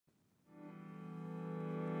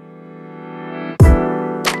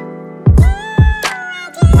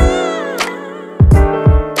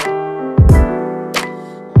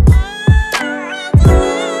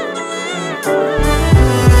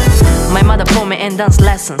enroll me in dance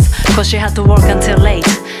lessons, cause she had to work until late.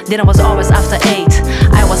 Dinner was always after 8.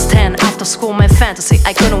 I was 10, after school my fantasy,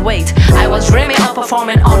 I couldn't wait. I was dreaming of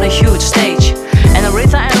performing on a huge stage. And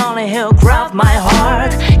Aretha and Lauryn grabbed my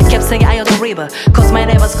heart. Kept singing I the river, cause my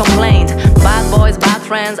neighbors complained. Bad boys, bad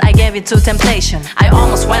friends, I gave it to temptation. I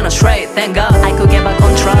almost went astray, thank God I could get back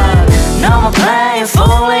on track. No more playing,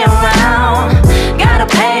 fooling around. Gotta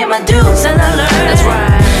pay my dues and I learn. That's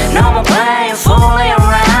right. No more playing, fooling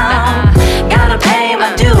around. Gotta pay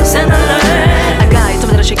my dues and I learn. A guy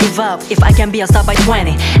told me that I should give up if I can be a star by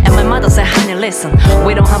 20. And my mother said, honey, listen,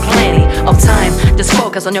 we don't have plenty of time. Just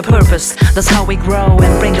focus on your purpose. That's how we grow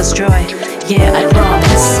and bring us joy. Yeah, I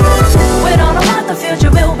promise. We don't know what the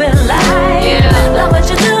future will be like. Yeah. Love what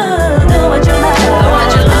you do what you love.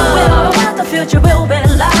 We don't know what the future will be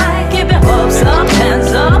like. Keep your hopes up,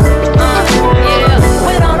 hands up. Yeah.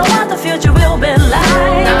 We don't know what the future will be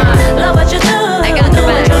like. Love what you do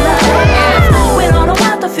what you love. We don't know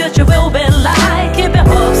what the future will be like. Keep your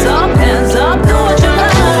hopes up, hands up, do what you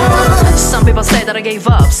love. Some people say that I gave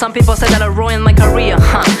up. Some people say that I ruined my career.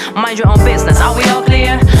 Mind your own business, are we all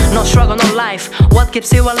clear? No struggle, no life. What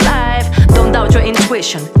keeps you alive? Don't doubt your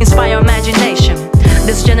intuition, inspire your imagination.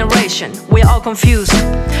 This generation, we're all confused.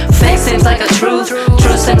 Fake seems like a truth,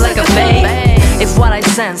 truth seems like a fake. If what I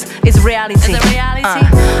sense is reality,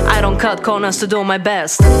 I don't cut corners to do my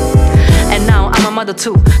best. And now I'm a mother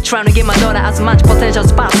too, trying to give my daughter as much potential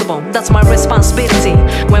as possible. That's my responsibility.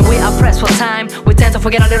 When we are pressed for time, we tend to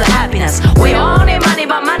forget a little happiness. We all need money,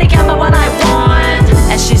 but money can't buy what I want.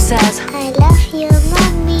 And she says, I love you,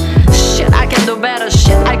 mommy. Shit, I can do better,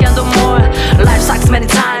 shit, I can do more. Life sucks many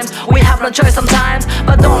times, we have no choice sometimes.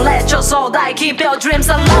 But don't let your soul die, keep your dreams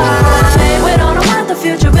alive. We don't know what the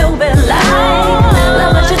future will be like.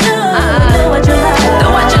 Love what you